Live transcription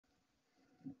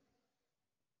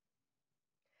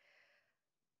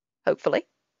hopefully.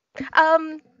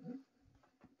 Um,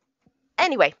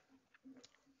 anyway,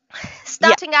 Yeah.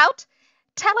 starting out,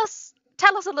 tell us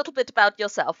a little bit about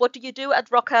yourself. What do you do at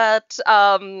ROCCAT,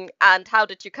 and how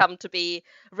did you come to be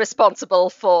responsible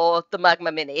for the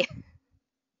Magma Mini?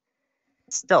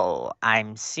 So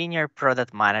I'm senior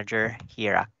product manager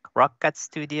here at ROCCAT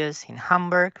Studios in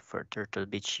Hamburg for Turtle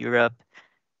Beach, Europe.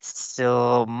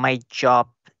 So my job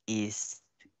is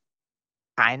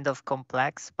kind of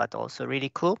complex, but also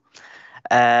really cool.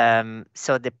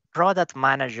 So the product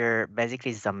manager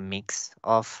basically is a mix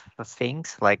of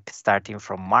things, like starting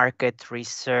from market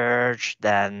research,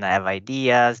 then have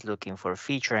ideas, looking for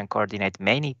feature and coordinate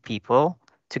many people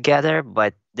together.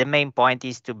 But the main point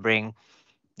is to bring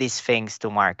these things to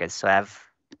market. So have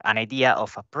an idea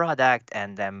of a product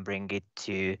and then bring it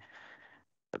to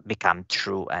become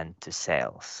true and to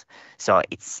sales. So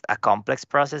it's a complex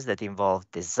process that involves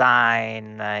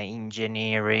design,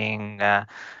 engineering,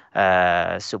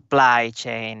 supply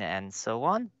chain, and so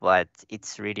on. But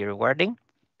it's really rewarding.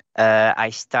 I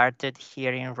started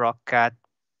here in ROCCAT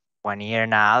 1.5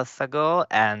 years ago,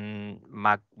 and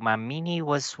Magma Mini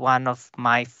was one of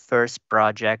my first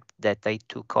projects that I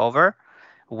took over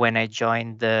when I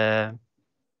joined the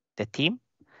team,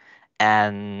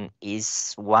 and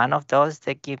is one of those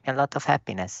that give me a lot of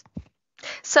happiness.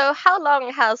 So, how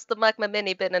long has the Magma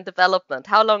Mini been in development?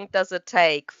 How long does it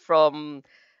take from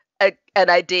an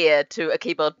idea to a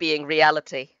keyboard being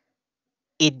reality?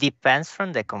 It depends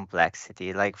from the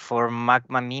complexity. Like for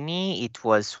Magma Mini, it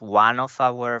was one of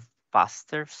our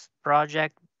fastest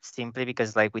project simply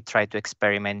because like we try to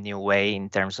experiment new way in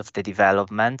terms of the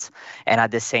development, and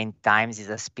at the same time it's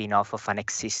a spin-off of an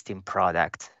existing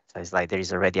product. So it's like there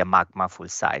is already a Magma full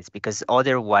size, because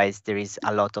otherwise there is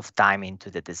a lot of time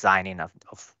into the designing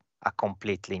of a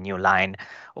completely new line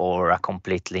or a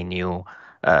completely new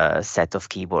set of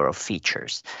keyboard or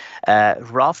features.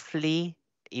 Roughly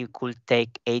it could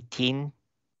take 18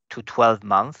 to 12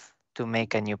 months to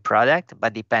make a new product,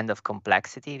 but depend of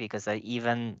complexity, because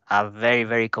even a very,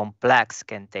 very complex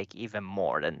can take even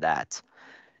more than that.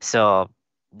 So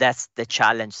that's the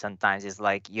challenge sometimes, is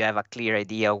like you have a clear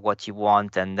idea of what you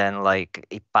want, and then like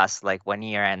it passed like 1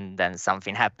 year and then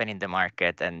something happened in the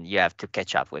market and you have to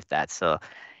catch up with that. So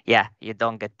yeah, you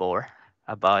don't get bored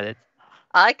about it.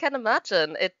 I can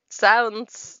imagine. It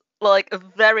sounds like a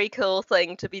very cool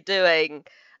thing to be doing,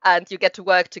 and you get to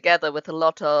work together with a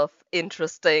lot of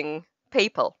interesting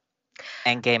people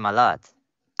And game a lot. So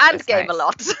and it's game a nice.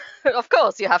 lot. Of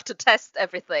course, you have to test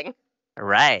everything.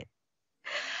 Right.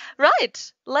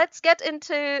 Right, let's get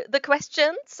into the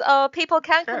questions. People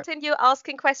can Sure. continue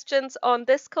asking questions on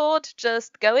Discord.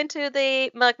 Just go into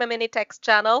the Magma Mini text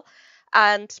channel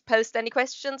and post any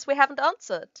questions we haven't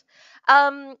answered.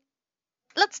 Um,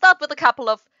 let's start with a couple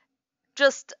of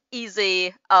just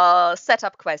easy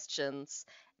setup questions.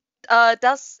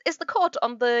 Is the cord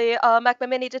on the Magma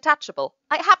Mini detachable?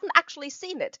 I haven't actually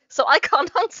seen it, so I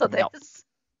can't answer No. this.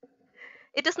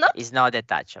 It is not. Is not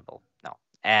detachable. No.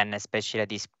 And especially at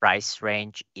this price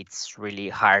range, it's really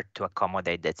hard to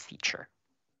accommodate that feature.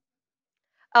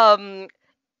 Um,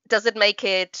 does it make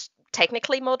it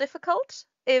technically more difficult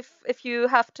if you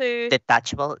have to?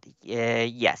 Detachable,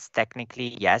 yes,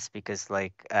 technically yes, because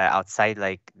like outside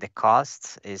like the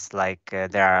cost is like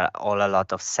there are all a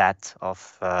lot of set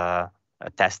of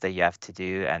tests that you have to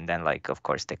do, and then like of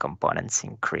course the components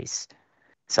increase.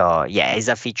 So yeah, it's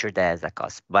a feature that has a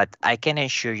cost, but I can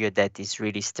assure you that it's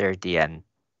really sturdy and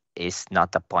is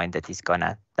not a point that is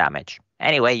gonna damage.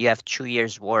 Anyway, you have 2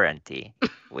 years warranty,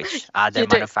 which other You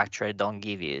do. manufacturer don't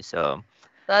give you. So,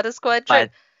 That is quite true.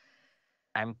 but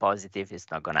I'm positive it's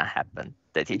not gonna happen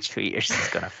that in 2 years it's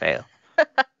gonna fail.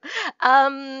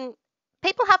 um,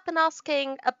 people have been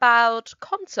asking about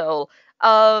console.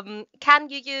 Can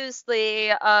you use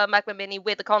the Magma Mini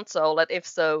with the console, and if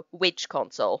so, which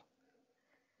console?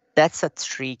 That's a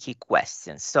tricky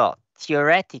question. So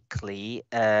theoretically,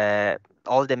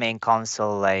 all the main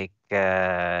console like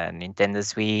Nintendo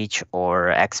Switch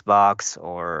or Xbox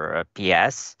or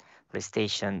PS,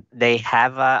 PlayStation, they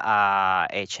have a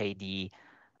HID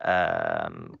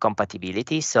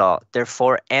compatibility. So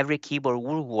therefore, every keyboard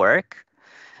will work.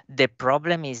 The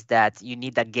problem is that you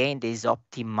need a game that is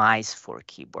optimized for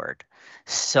keyboard.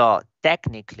 So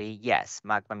technically, yes,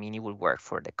 Magma Mini will work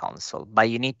for the console, but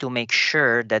you need to make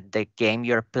sure that the game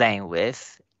you're playing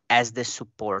with has the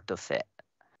support of it.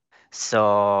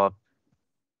 So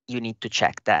you need to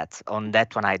check that. On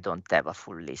that one, I don't have a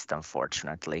full list,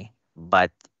 unfortunately,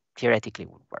 but theoretically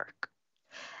it would work.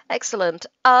 Excellent.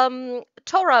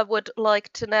 Tora would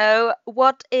like to know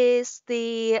what is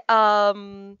the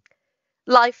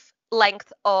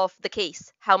length of the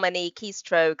keys? How many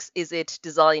keystrokes is it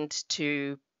designed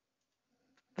to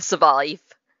survive?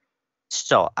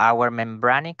 So our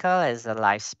membranical has a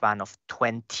lifespan of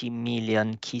 20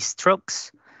 million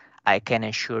keystrokes. I can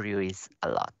assure you is a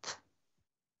lot,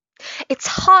 It's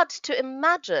hard to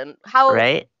imagine how,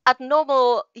 right? at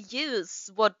normal use,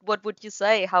 what would you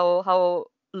say? How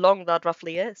long that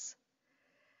roughly is?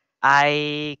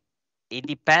 I It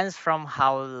depends from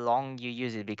how long you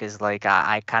use it because like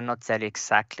I cannot tell you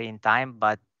exactly in time,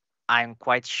 but I'm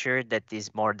quite sure that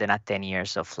it's more than a 10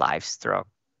 years of life stroke.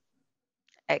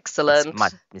 Excellent.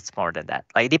 It's more than that.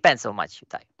 Like it depends how much you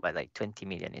type, but like 20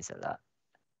 million is a lot.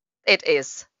 It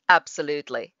is,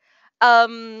 absolutely.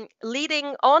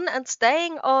 Leading on and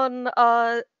staying on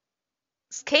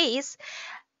keys,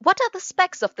 what are the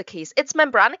specs of the keys? It's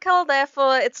membranical,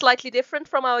 therefore it's slightly different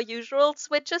from our usual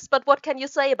switches, but what can you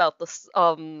say about the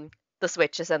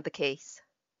switches and the keys?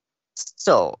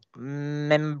 So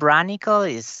membranical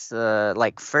is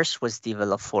like first was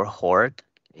developed for Horde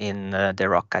in the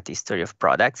ROCCAT history of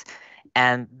products.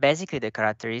 And basically the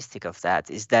characteristic of that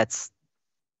is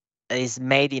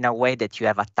made in a way that you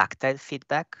have a tactile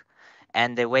feedback,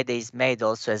 and the way that is made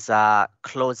also has a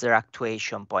closer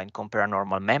actuation point compared to a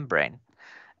normal membrane.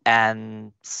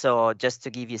 And so just to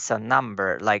give you some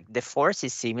number, like the force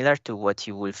is similar to what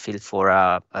you will feel for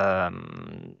a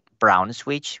brown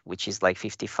switch, which is like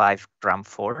 55-gram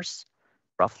force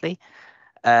roughly.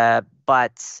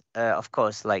 But of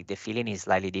course, like the feeling is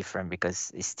slightly different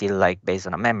because it's still like based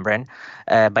on a membrane.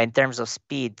 But in terms of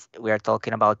speed, we are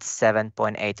talking about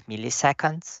 7.8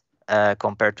 milliseconds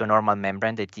compared to a normal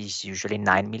membrane that is usually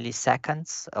 9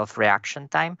 milliseconds of reaction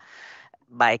time.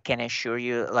 But I can assure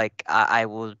you, like I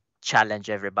will challenge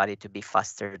everybody to be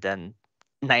faster than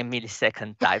 9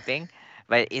 millisecond typing.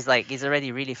 But it's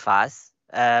already really fast.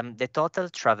 The total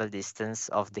travel distance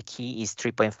of the key is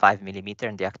 3.5 millimeter,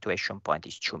 and the actuation point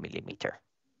is 2 millimeter.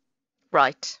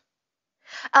 Right.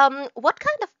 What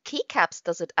kind of keycaps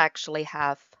does it actually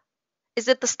have? Is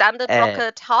it the standard Uh,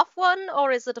 ROCCAT half one,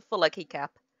 or is it a fuller keycap?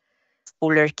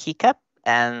 Fuller keycap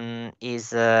and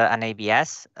is an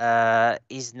ABS.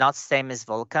 Is not same as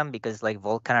Vulcan because like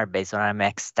Vulcan are based on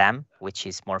MX stem, which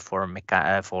is more for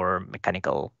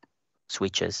mechanical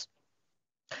switches.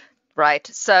 Right.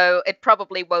 So it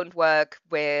probably won't work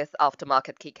with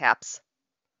aftermarket keycaps.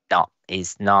 No,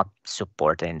 is not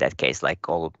supported in that case, like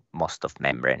most of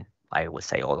membrane. I would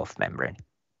say all of membrane.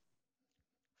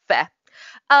 Fair.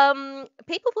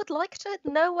 People would like to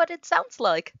know what it sounds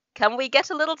like. Can we get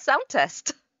a little sound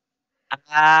test?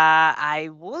 I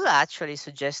would actually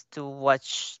suggest to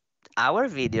watch our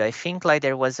video. I think like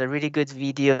there was a really good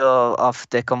video of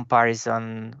the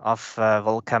comparison of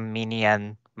Vulcan Mini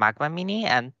and Magma Mini,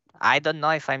 and I don't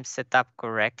know if I'm set up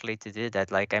correctly to do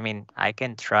that. Like, I mean, I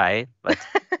can try, but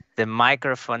the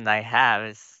microphone I have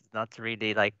is not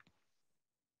really like.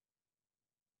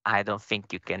 I don't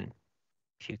think you can.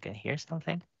 If you can hear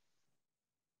something.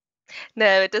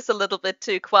 No, it is a little bit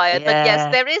too quiet. But yes, Yeah,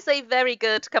 there is a very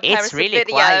good it's comparison really video.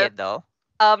 quiet though.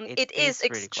 It It is is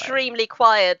really quiet. extremely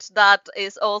quiet. That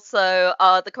is also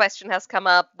the question has come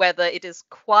up whether it is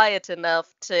quiet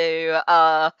enough to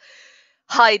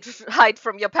hide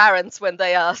from your parents when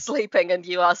they are sleeping and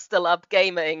you are still up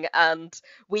gaming. And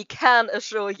we can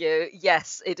assure you,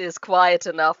 yes, it is quiet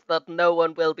enough that no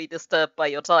one will be disturbed by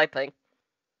your typing.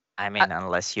 I Uh, mean,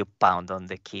 unless you pound on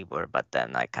the keyboard, but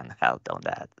then I can help on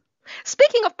that.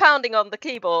 Speaking of pounding on the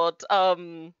keyboard, how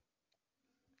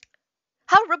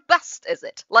robust is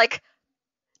it? Like,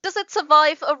 does it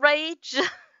survive a rage?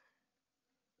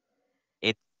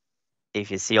 It,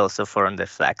 if you see also for the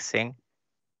flexing,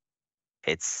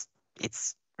 it's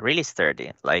it's really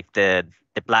sturdy. Like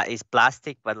is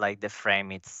plastic, but like the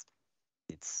frame, it's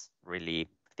really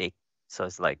thick. So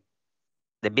it's like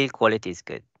the build quality is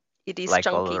good, It is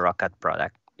like all chunky. ROCCAT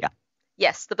product. Yeah.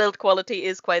 Yes, the build quality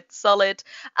is quite solid.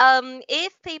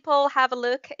 If people have a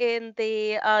look in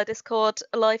the Discord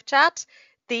live chat,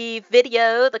 the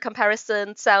video, the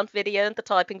comparison sound video and the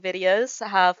typing videos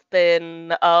have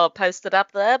been posted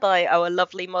up there by our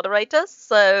lovely moderators.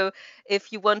 So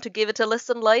if you want to give it a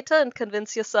listen later and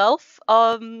convince yourself,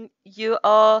 you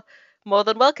are more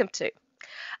than welcome to.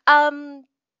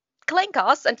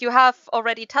 Klaincast, and you have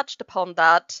already touched upon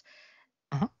that,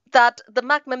 Mhm. that the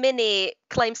Magma Mini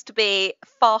claims to be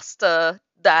faster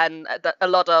than a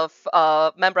lot of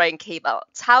membrane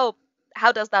keyboards. How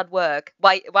does that work?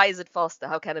 Why is it faster?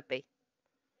 How can it be?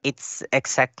 It's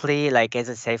exactly like as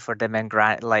I say for the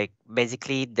membrane, like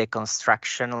basically the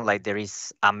construction, like there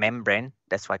is a membrane,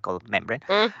 that's why I call it membrane,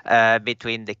 Mm,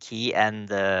 between the key and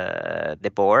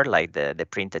the board, like the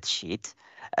printed sheet.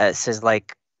 So it's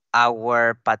like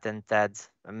our patented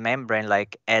membrane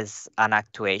like as an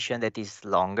actuation that is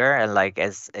longer and like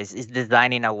as is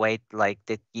designed in a way like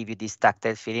that give you this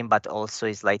tactile feeling, but also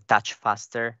is like touch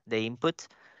faster the input,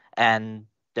 and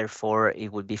therefore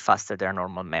it would be faster than a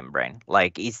normal membrane.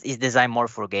 Like it's designed more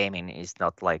for gaming. It's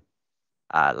not like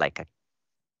a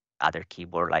other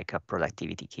keyboard like a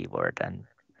productivity keyboard and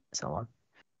so on.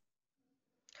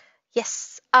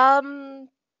 Yes.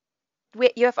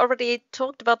 You have already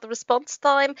talked about the response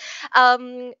time.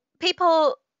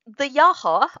 People, the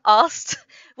Yaha asked,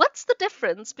 what's the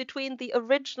difference between the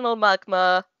original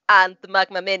Magma and the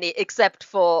Magma Mini, except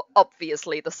for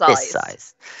obviously the This size?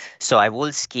 size. So I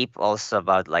will skip also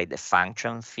about like the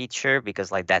function feature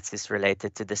because like that's is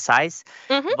related to the size.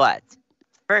 Hmm. But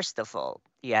first of all,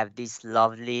 you have this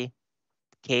lovely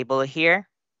cable here,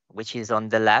 which is on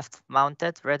the left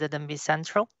mounted rather than be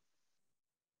central.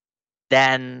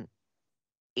 Then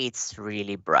it's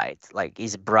really bright. Like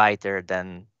it's brighter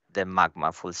than the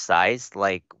Magma full size.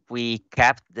 Like we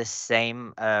kept the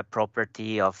same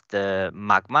property of the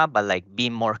Magma, but like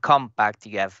being more compact,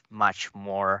 you have much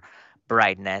more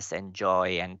brightness and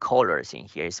joy and colors in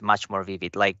here. It's much more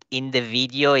vivid. Like in the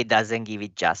video, it doesn't give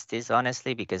it justice,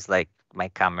 honestly, because like my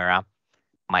camera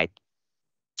might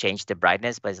change the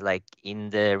brightness, but it's like in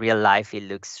the real life, it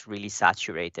looks really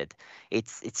saturated.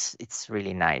 It's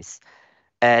really nice.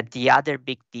 The other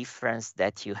big difference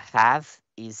that you have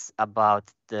is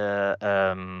about the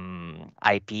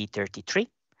IP33.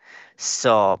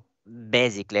 So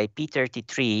basically,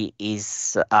 IP33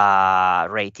 is a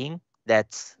rating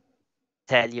that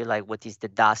tell you like what is the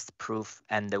dust proof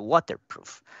and the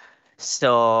waterproof.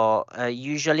 So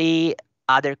usually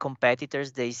other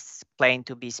competitors they claim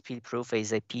to be spill proof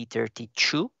is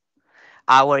IP32.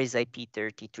 Our is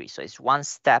IP33, so it's one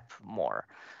step more.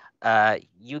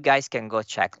 You guys can go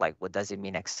check like what does it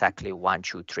mean exactly 1,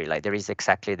 2, 3. Like there is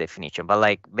exactly a definition, but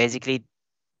like basically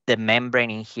the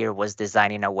membrane in here was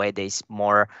designed in a way that is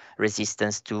more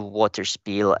resistance to water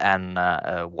spill and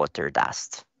water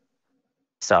dust.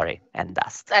 Sorry, and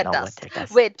dust, And no dust, water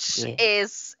dust. which Yeah.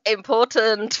 is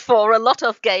important for a lot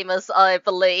of gamers, I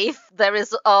believe. There is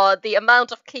the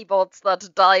amount of keyboards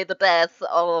that die the death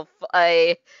of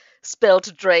a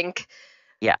spilled drink.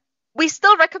 Yeah. We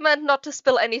still recommend not to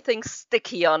spill anything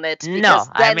sticky on it No, because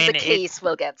I then the mean it. keys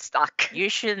will get stuck. You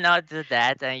should not do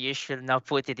that, and you should not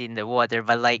put it in the water.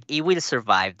 But like, it will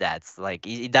survive that. Like,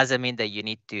 it doesn't mean that you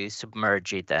need to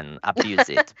submerge it and abuse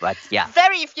it. But yeah,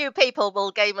 Very few people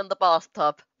will game in the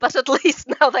bathtub, but at least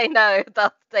now they know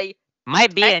that they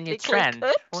might be a new technically trend.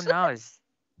 could. Who knows?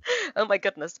 Oh my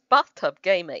goodness, bathtub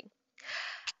gaming.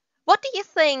 What do you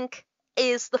think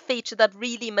is the feature that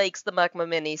really makes the Magma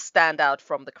Mini stand out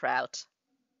from the crowd?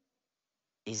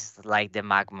 Is like the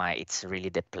Magma. It's really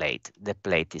the plate. The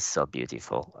plate is so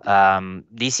beautiful.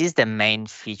 This is the main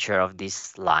feature of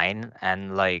this line,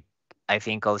 and like I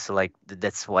think also like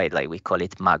that's why like we call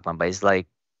it Magma. But it's like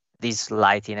this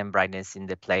lighting and brightness in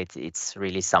the plate. It's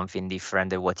really something different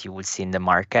than what you will see in the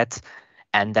market,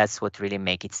 and that's what really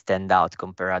make it stand out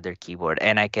compared other keyboard.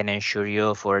 And I can assure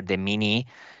you for the Mini,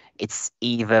 it's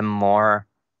even more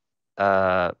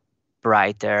uh,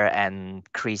 brighter and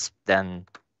crisp than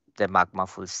the Magma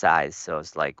full size. So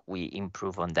it's like we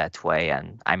improve on that way,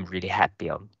 and I'm really happy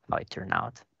on how it turned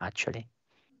out actually.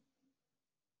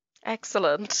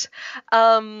 Excellent.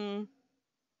 Um,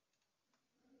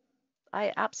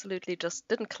 I absolutely just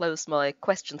didn't close my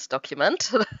questions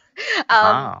document. um,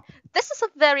 Ah. this is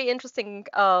a very interesting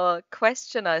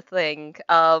question, I think,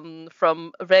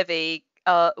 from Revi.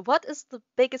 What was the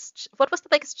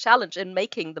biggest challenge in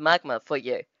making the Magma for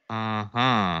you?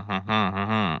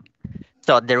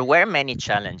 So there were many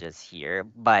challenges here,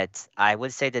 but I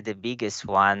would say that the biggest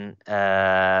one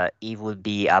it would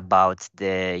be about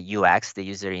the UX, the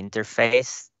user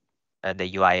interface, the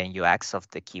UI and UX of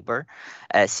the keyboard,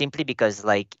 simply because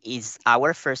like it's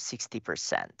our first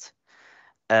 60%.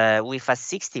 With a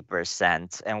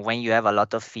 60%, and when you have a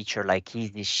lot of feature like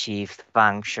easy shift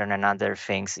function and other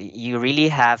things, you really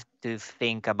have to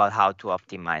think about how to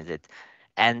optimize it.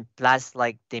 And plus,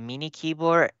 like the mini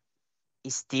keyboard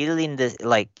is still in the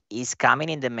like is coming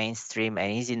in the mainstream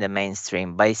and is in the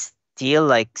mainstream, but it's still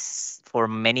like for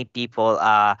many people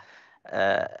uh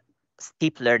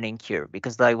steep learning curve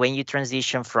because like when you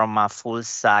transition from a full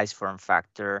size form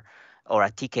factor or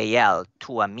a TKL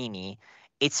to a mini,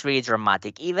 it's really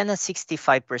dramatic. Even a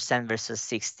 65% versus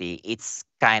 60, it's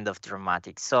kind of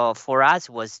dramatic. So for us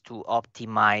was to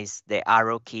optimize the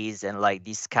arrow keys and like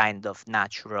these kind of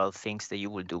natural things that you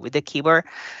will do with the keyboard.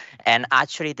 And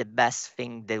actually, the best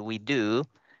thing that we do,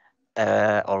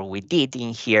 or we did in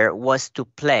here, was to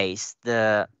place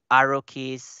the arrow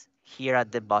keys here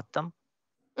at the bottom,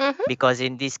 Mm-hmm. because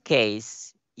in this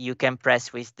case, you can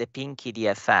press with the pinky the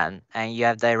FN and you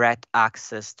have direct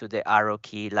access to the arrow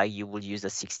key like you would use a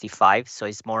 65. So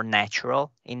it's more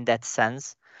natural in that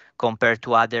sense compared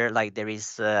to other, like there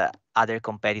is other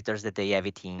competitors that they have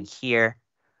it in here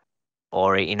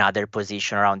or in other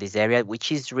position around this area,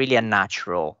 which is really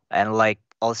unnatural. And like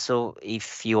also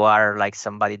if you are like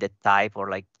somebody that type or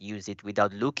like use it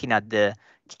without looking at the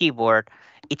keyboard,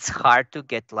 it's hard to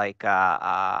get like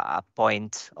a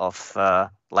point of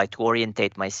like to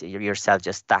orientate yourself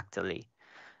just tactily.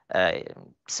 Uh,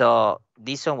 so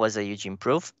this one was a huge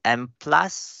improve. And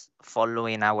plus,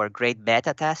 following our great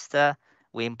beta test,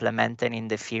 we implemented in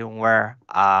the firmware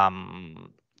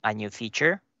a new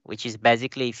feature, which is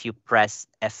basically if you press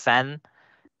Fn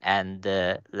and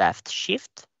left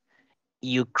shift,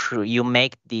 you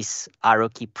make this arrow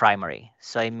key primary.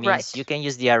 So it means you Right. can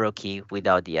use the arrow key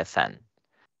without the Fn.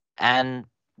 And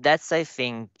that's, I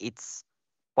think, it's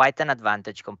quite an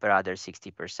advantage compared to other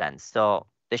 60%. So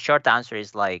the short answer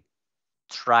is like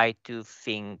try to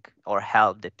think or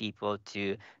help the people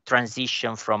to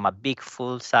transition from a big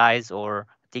full size or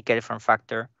ticket form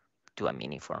factor to a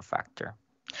mini form factor.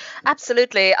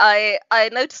 Absolutely. I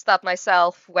noticed that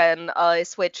myself when I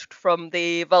switched from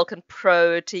the Vulcan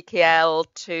Pro TKL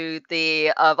to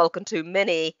the Vulcan 2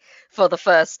 Mini for the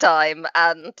first time,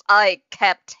 and I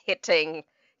kept hitting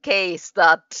keys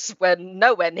that were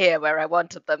nowhere near where I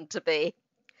wanted them to be.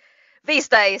 These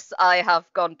days, I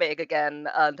have gone big again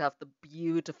and have the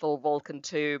beautiful Vulcan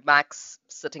 2 Max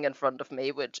sitting in front of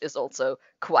me, which is also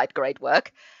quite great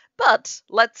work. But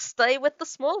let's stay with the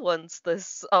small ones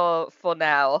this for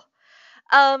now.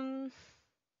 Um,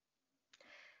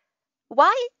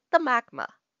 why the Magma?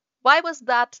 Why was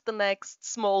that the next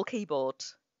small keyboard?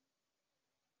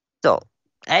 So,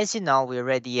 as you know, we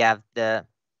already have the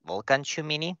Vulcan 2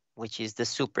 Mini, which is the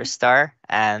superstar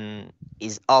and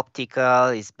is optical,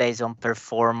 is based on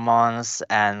performance,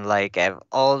 and like have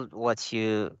all what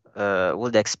you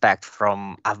would expect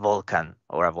from a Vulcan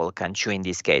or a Vulcan 2 in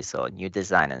this case, so new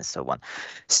design and so on.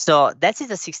 So that is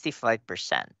a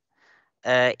 65%.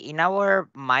 In our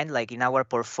mind, like in our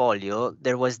portfolio,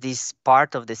 there was this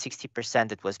part of the 60%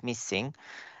 that was missing,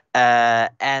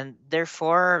 and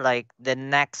therefore like the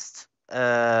next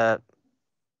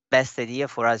best idea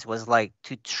for us was like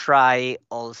to try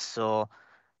also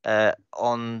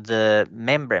on the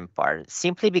membrane part,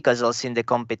 simply because also in the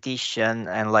competition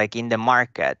and like in the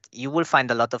market you will find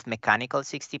a lot of mechanical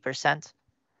 60%,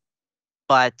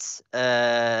 but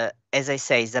as I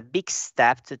say, it's a big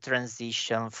step to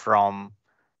transition from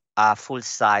a full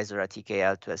size or a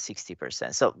TKL to a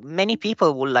 60%. So many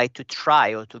people would like to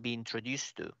try or to be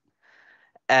introduced to.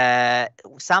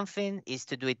 Something is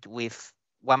to do it with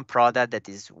one product that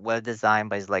is well designed,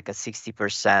 but is like a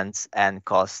 60% and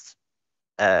costs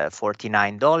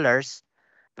 $49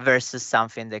 versus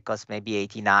something that costs maybe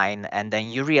 89, and then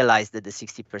you realize that the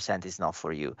 60% is not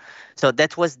for you. So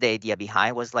that was the idea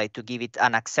behind, was like to give it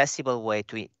an accessible way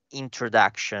to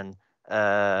introduction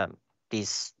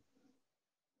this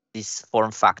this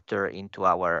form factor into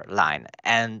our line.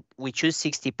 And we choose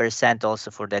 60% also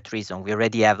for that reason. We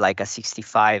already have like a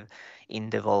 65 in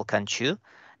the Vulcan 2.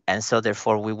 And so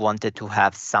therefore we wanted to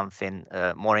have something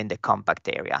more in the compact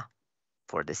area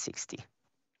for the 60.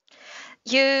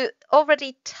 You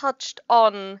already touched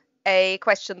on a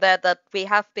question there that we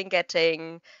have been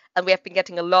getting, and we have been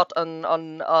getting a lot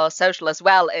on social as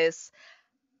well, is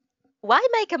why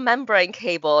make a membrane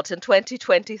keyboard in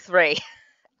 2023?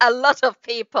 A lot of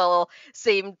people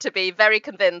seem to be very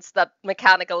convinced that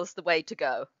mechanical is the way to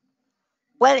go.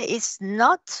 Well, it's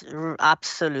not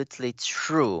absolutely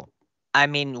true. I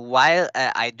mean, while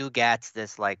I do get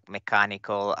this like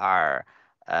mechanical are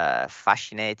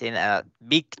fascinating, a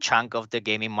big chunk of the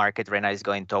gaming market right now is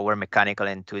going toward mechanical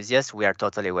enthusiasts. We are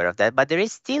totally aware of that, but there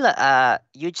is still a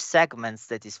huge segments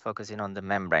that is focusing on the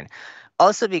membrane.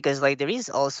 Also because like there is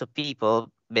also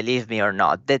people, believe me or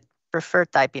not, that prefer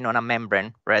typing on a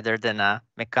membrane rather than a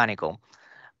mechanical.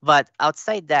 But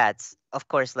outside that, of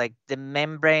course, like the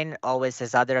membrane always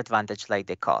has other advantage, like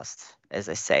the cost. As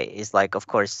I say, is like of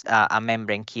course a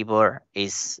membrane keyboard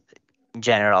is in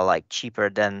general like cheaper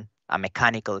than a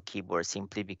mechanical keyboard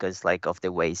simply because like of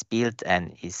the way it's built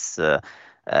and is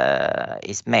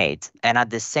made. And at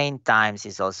the same time,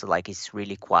 it's also like it's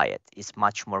really quiet. It's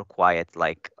much more quiet.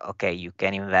 Like okay, you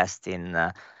can invest in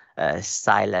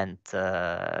silent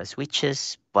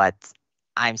switches, but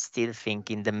I'm still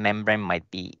thinking the membrane might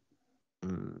be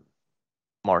mm,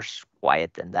 more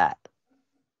quiet than that.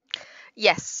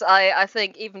 Yes, I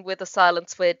think even with a silent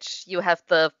switch, you have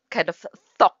the kind of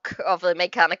thunk of the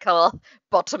mechanical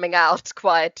bottoming out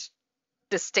quite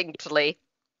distinctly.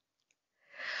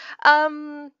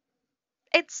 Um,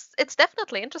 it's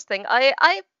definitely interesting.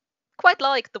 I quite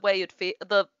like the way you'd feel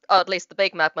or at least the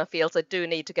big Magma feels. I do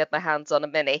need to get my hands on a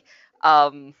mini.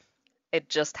 Um, it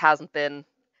just it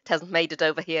hasn't made it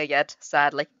over here yet,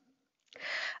 sadly.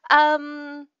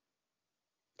 Um,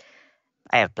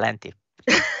 I have plenty,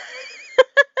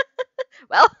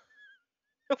 well,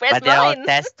 where's but they're all mine?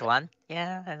 test one.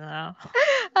 Yeah, I don't know.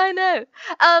 I know.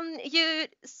 You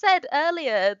said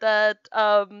earlier that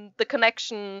the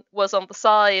connection was on the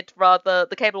side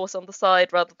the cable was on the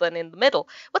side rather than in the middle.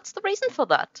 What's the reason for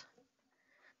that?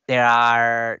 There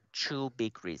are two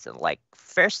big reasons. Like,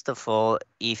 first of all,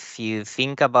 if you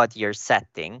think about your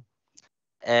setting,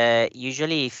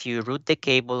 usually if you route the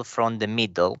cable from the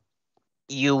middle,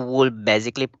 you will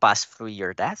basically pass through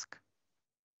your desk.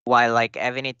 While like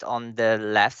having it on the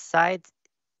left side,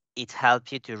 it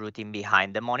helps you to route in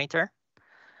behind the monitor.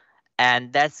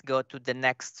 And let's go to the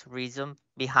next reason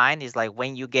behind is like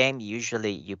when you game,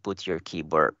 usually you put your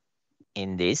keyboard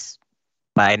in this.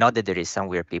 But I know that there is some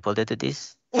weird people that do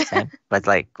this. Same. But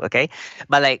like, okay.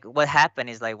 But like what happened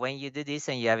is like when you do this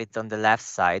and you have it on the left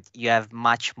side, you have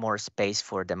much more space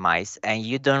for the mice and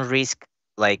you don't risk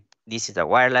like this is a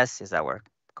wireless, is our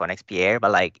Connect Pierre,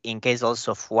 but like in case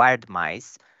also of wired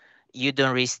mice, you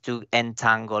don't risk to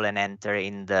entangle and enter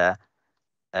in the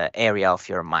area of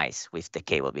your mice with the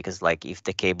cable because like if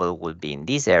the cable would be in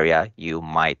this area, you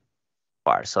might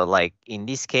bar. So like in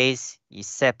this case, you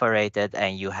separate it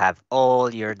and you have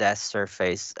all your desk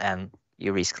surface and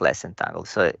you risk less entangle.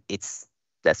 So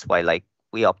that's why like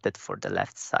we opted for the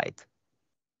left side.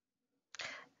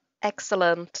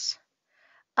 Excellent.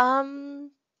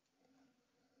 Um,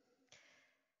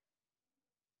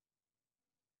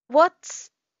 what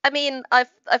I mean,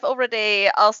 I've already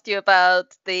asked you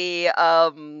about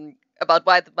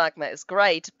why the Magma is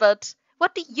great, but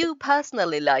what do you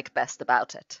personally like best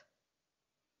about it?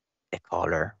 The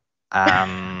color.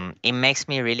 It makes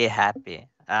me really happy.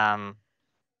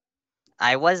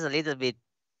 I was a little bit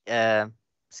uh,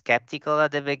 skeptical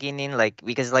at the beginning, like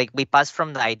because like we passed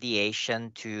from the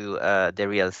ideation to the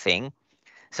real thing.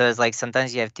 So it's like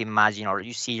sometimes you have to imagine or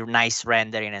you see nice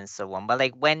rendering and so on. But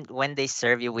like when they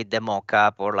serve you with the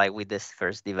mock-up or like with this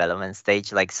first development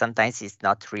stage, like sometimes it's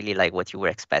not really like what you were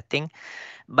expecting.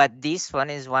 But this one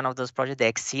is one of those projects that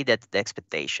exceeded the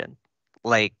expectation.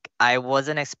 Like I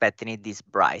wasn't expecting it this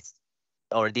bright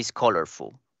or this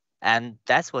colorful. And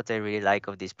that's what I really like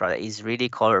of this product. It's really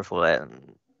colorful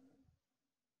and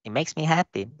it makes me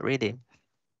happy, really.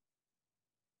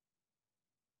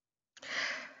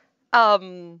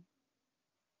 Um,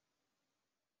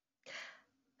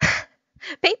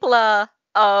 People are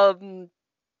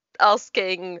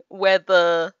asking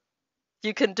whether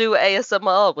you can do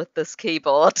ASMR with this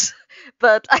keyboard,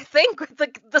 but I think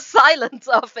the silence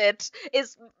of it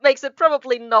is makes it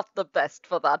probably not the best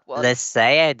for that one. Let's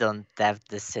say I don't have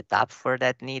the setup for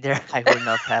that neither. I will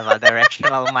not have a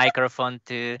directional microphone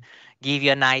to give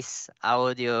you a nice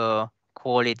audio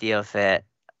quality of it.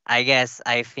 I guess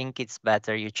I think it's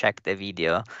better you check the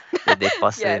video that they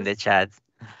posted in Yes. the chat.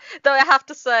 Though I have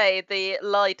to say the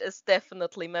light is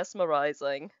definitely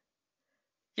mesmerizing.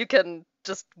 You can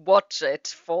just watch it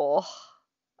for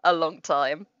a long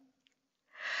time.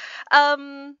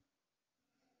 Um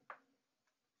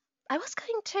I was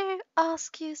going to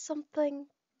ask you something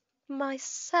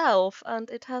myself and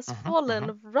it has Hmm, hmm.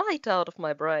 fallen right out of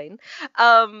my brain.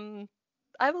 Um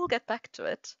I will get back to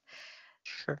it.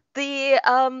 Sure. The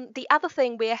other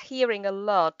thing we're hearing a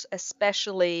lot,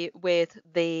 especially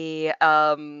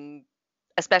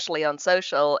on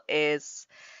social, is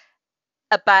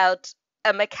about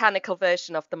a mechanical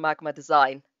version of the Magma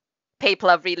design. People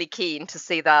are really keen to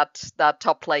see that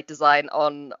top plate design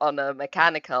on a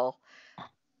mechanical.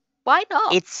 Why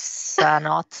not? It's an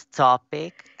hot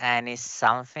topic and it's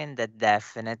something that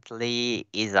definitely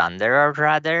is under our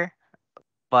radar.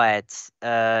 But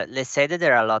let's say that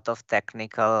there are a lot of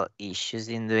technical issues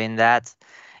in doing that.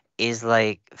 Is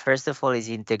like first of all is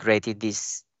integrated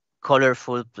this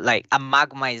colorful like a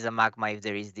magma is a magma if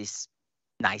there is this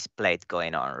nice plate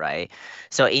going on, right?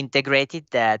 So integrated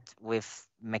that with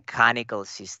mechanical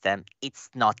system, it's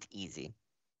not easy.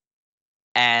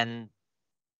 And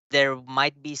there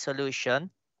might be solution,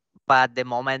 but at the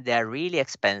moment they are really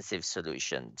expensive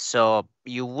solution. So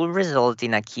you will result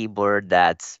in a keyboard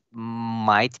that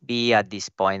might be at this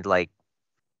point like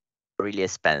really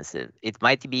expensive. It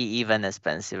might be even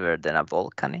expensiver than a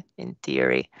Vulcan in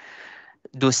theory.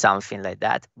 Do something like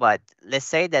that. But let's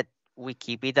say that we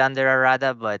keep it under a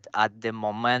radar, but at the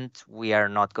moment we are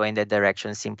not going that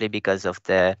direction simply because of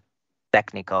the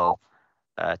technical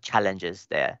challenges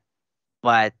there.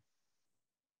 But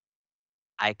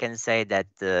I can say that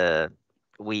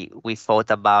we thought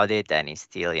about it and it's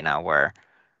still in our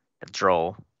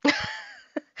draw,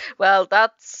 Well, in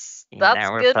that's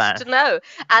our good plan. to know.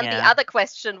 And the Yeah. other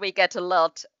question we get a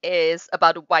lot is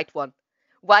about a white one.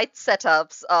 White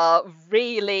setups are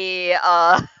really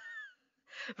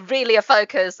really a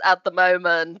focus at the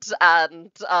moment, and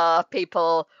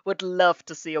people would love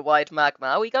to see a white magma.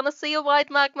 Are we gonna see a white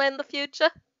magma in the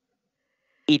future?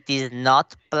 It is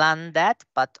not planned that,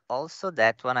 but also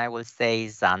that one I will say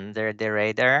is under the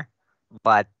radar,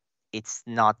 but it's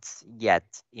not yet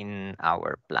in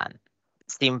our plan.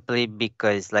 Simply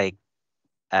because like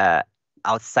uh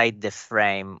outside the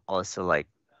frame also like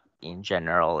in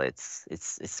general it's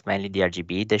mainly the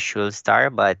RGB that should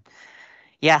start, but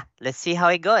yeah, let's see how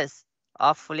it goes.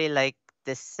 Hopefully like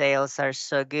the sales are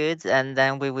so good and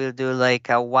then we will do like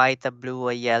a white, a blue,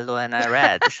 a yellow and a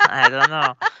red. I don't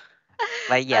know.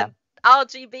 But yeah, And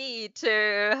RGB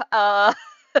to the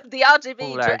full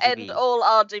RGB to end RGB. all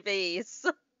RGBs.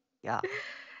 Yeah,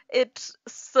 It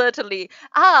certainly.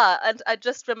 And I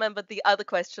just remembered the other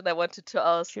question I wanted to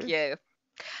ask sure. you.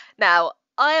 Now,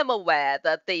 I am aware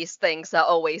that these things are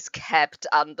always kept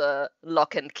under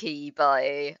lock and key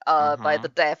by the Mm-hmm.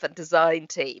 dev and design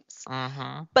teams.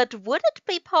 Mm-hmm. But would it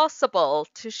be possible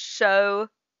to show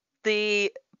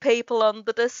the people on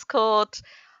the Discord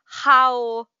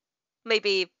how,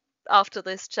 maybe after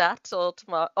this chat or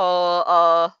tomorrow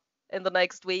or in the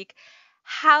next week,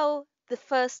 how the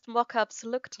first mock-ups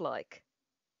looked like,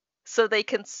 so they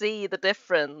can see the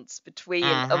difference between a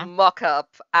Mm-hmm.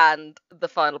 mock-up and the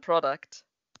final product?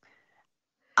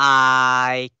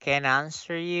 I can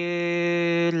answer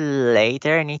you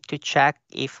later. I need to check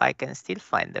if I can still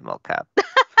find the mockup.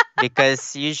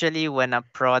 Because usually when a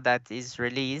product is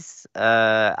released,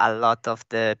 a lot of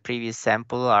the previous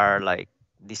sample are like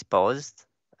disposed,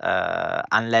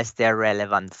 unless they're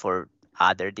relevant for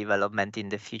other development in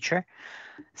the future.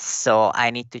 So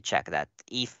I need to check that.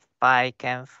 If I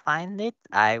can find it,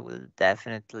 I will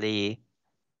definitely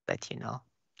let you know.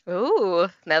 Ooh,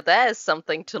 now there's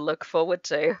something to look forward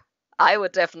to. I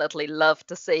would definitely love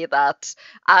to see that.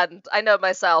 And I know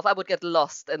myself, I would get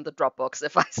lost in the Dropbox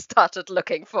if I started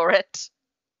looking for it.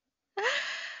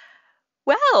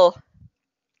 Well,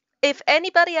 if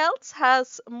anybody else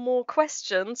has more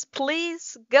questions,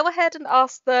 please go ahead and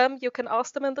ask them. You can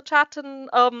ask them in the chat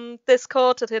and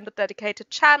Discord and in the dedicated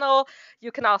channel.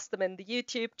 You can ask them in the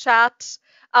YouTube chat.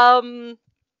 Um,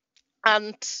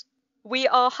 and we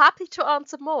are happy to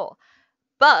answer more.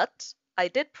 But I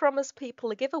did promise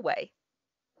people a giveaway.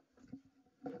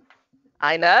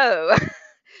 I know.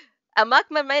 A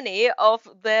Magma Mini of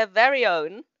their very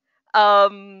own.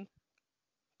 Um,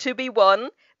 to be won,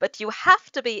 but you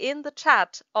have to be in the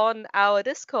chat on our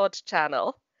Discord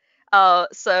channel.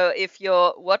 So if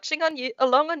you're watching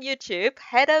along on YouTube,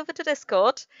 head over to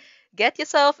Discord, get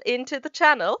yourself into the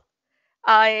channel.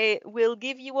 I will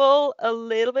give you all a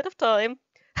little bit of time.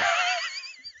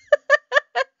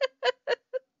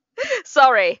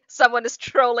 Sorry, someone is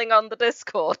trolling on the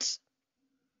Discord.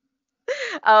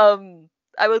 Um,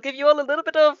 I will give you all a little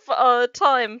bit of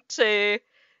time to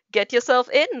get yourself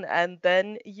in, and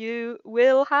then you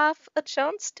will have a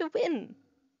chance to win.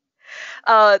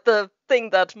 The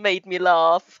thing that made me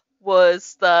laugh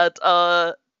was that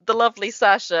the lovely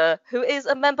Sasha, who is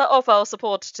a member of our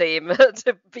support team,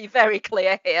 to be very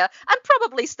clear here, and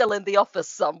probably still in the office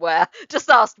somewhere, just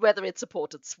asked whether it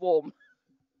supported Swarm.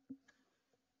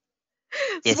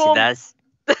 Yes, it Swarm. does.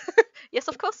 Yes,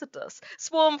 of course it does.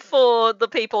 Swarm, for the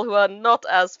people who are not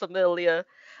as familiar.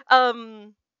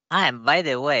 Um, And by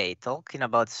the way, talking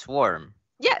about Swarm,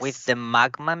 with yes. the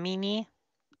Magma Mini,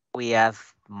 we have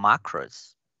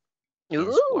macros in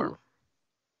Ooh. Swarm.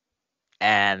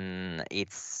 And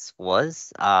it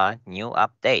was a new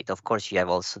update. Of course, you have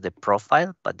also the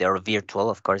profile, but they're virtual.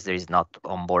 Of course, there is not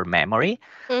onboard memory.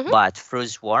 Mm-hmm. But through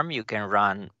Swarm, you can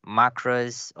run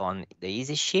macros on the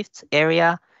easy shift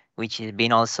area, which has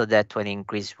been also that one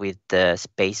increased with the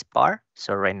space bar.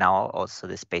 So right now, also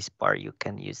the space bar, you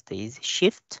can use the easy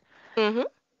shift. Mm-hmm.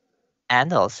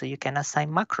 And also you can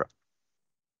assign macro,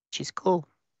 which is cool.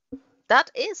 That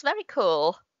is very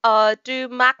cool. Do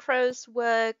macros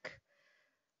work?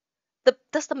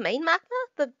 Does the main magma,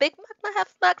 the big magma,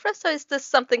 have macros? Or is this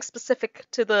something specific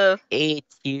to the? It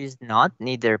is not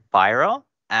neither pyro,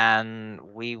 and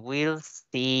we will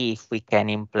see if we can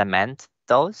implement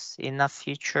those in a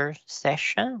future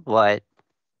session. But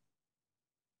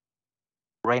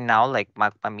right now, like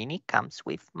Magma Mini comes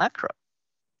with macro.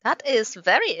 That is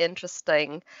very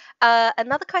interesting.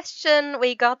 Another question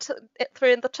we got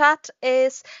through in the chat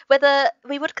is whether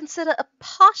we would consider a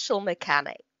partial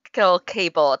mechanical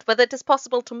keyboard, whether it is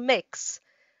possible to mix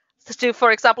To,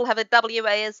 for example, have a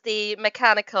WA as the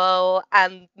mechanical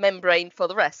and membrane for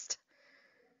the rest.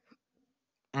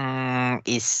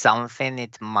 Is something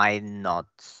it might not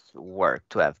work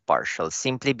to have partial,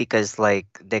 simply because like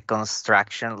the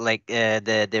construction, like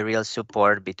the real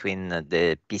support between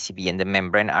the PCB and the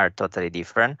membrane are totally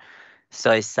different.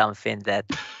 So it's something that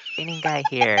spinning guy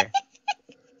here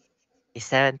is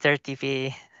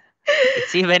 730p.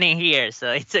 It's even in here,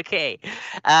 so it's okay.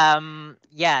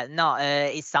 Yeah, no,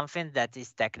 it's something that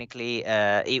is technically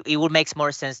it would makes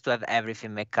more sense to have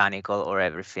everything mechanical or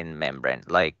everything membrane.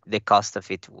 Like the cost of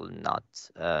it will not,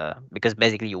 because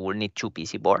basically you will need two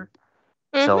PC board.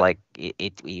 So Mm-hmm. like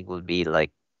it will be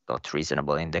like not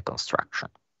reasonable in the construction.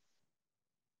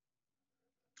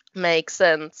 Makes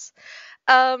sense.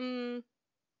 Um,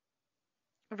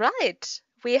 right.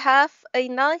 We have a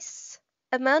nice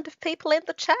amount of people in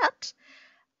the chat,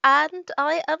 and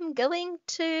I am going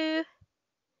to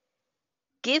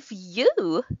give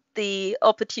you the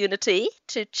opportunity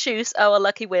to choose our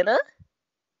lucky winner.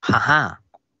 Haha.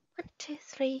 1, 2,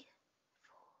 3.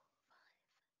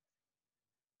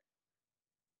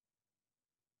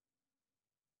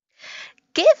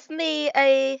 Give me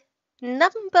a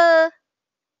number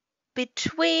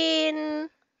between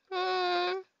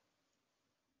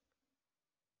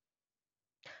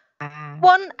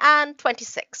 1 and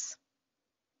 26.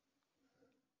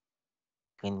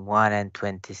 Between 1 and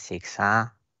 26, huh?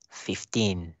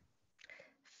 15.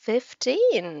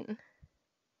 15.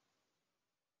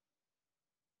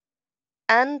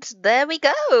 And there we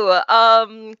go.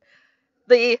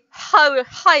 The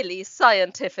highly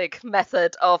scientific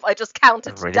method of I just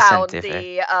Really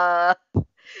scientific.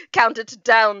 counted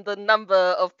down the number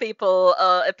of people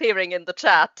appearing in the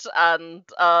chat, and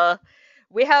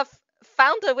we have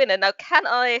found a winner. Now, can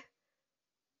I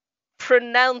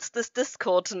pronounce this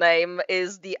Discord name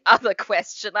is the other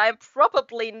question. I'm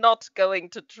probably not going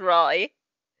to try.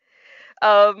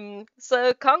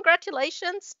 So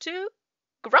congratulations to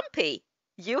Grumpy.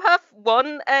 You have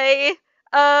won a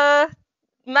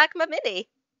Magma Mini.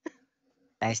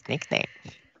 Nice nickname.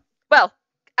 Well,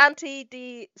 Auntie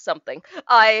D something.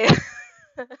 I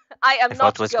I am I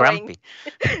thought not was going. grumpy.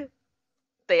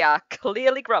 They are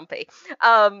clearly grumpy.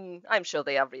 I'm sure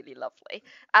they are really lovely,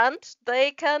 and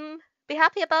they can be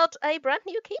happy about a brand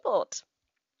new keyboard.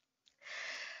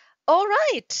 All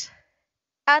right,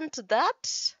 and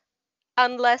that,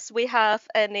 unless we have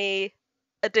any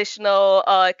additional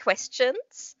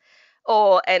questions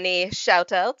or any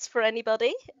shout outs for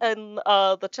anybody in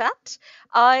the chat,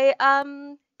 I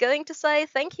am going to say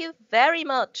thank you very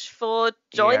much for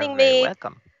You are joining very me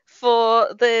welcome.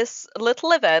 for this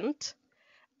little event.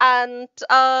 And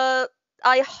I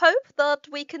hope that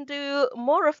we can do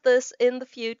more of this in the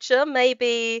future.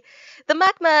 Maybe the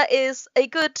Magma is a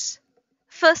good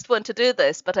first one to do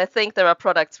this, but I think there are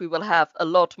products we will have a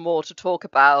lot more to talk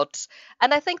about.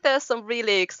 And I think there's some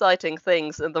really exciting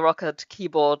things in the ROCCAT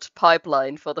keyboard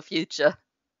pipeline for the future.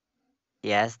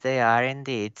 Yes, they are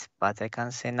indeed, but I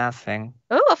can't say nothing.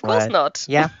 Oh, of course But not.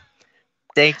 yeah,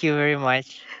 thank you very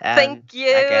much. Thank And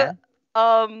you. again,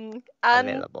 And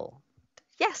available.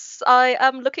 yes, I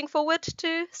am looking forward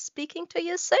to speaking to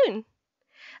you soon.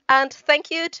 And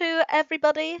thank you to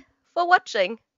everybody for watching.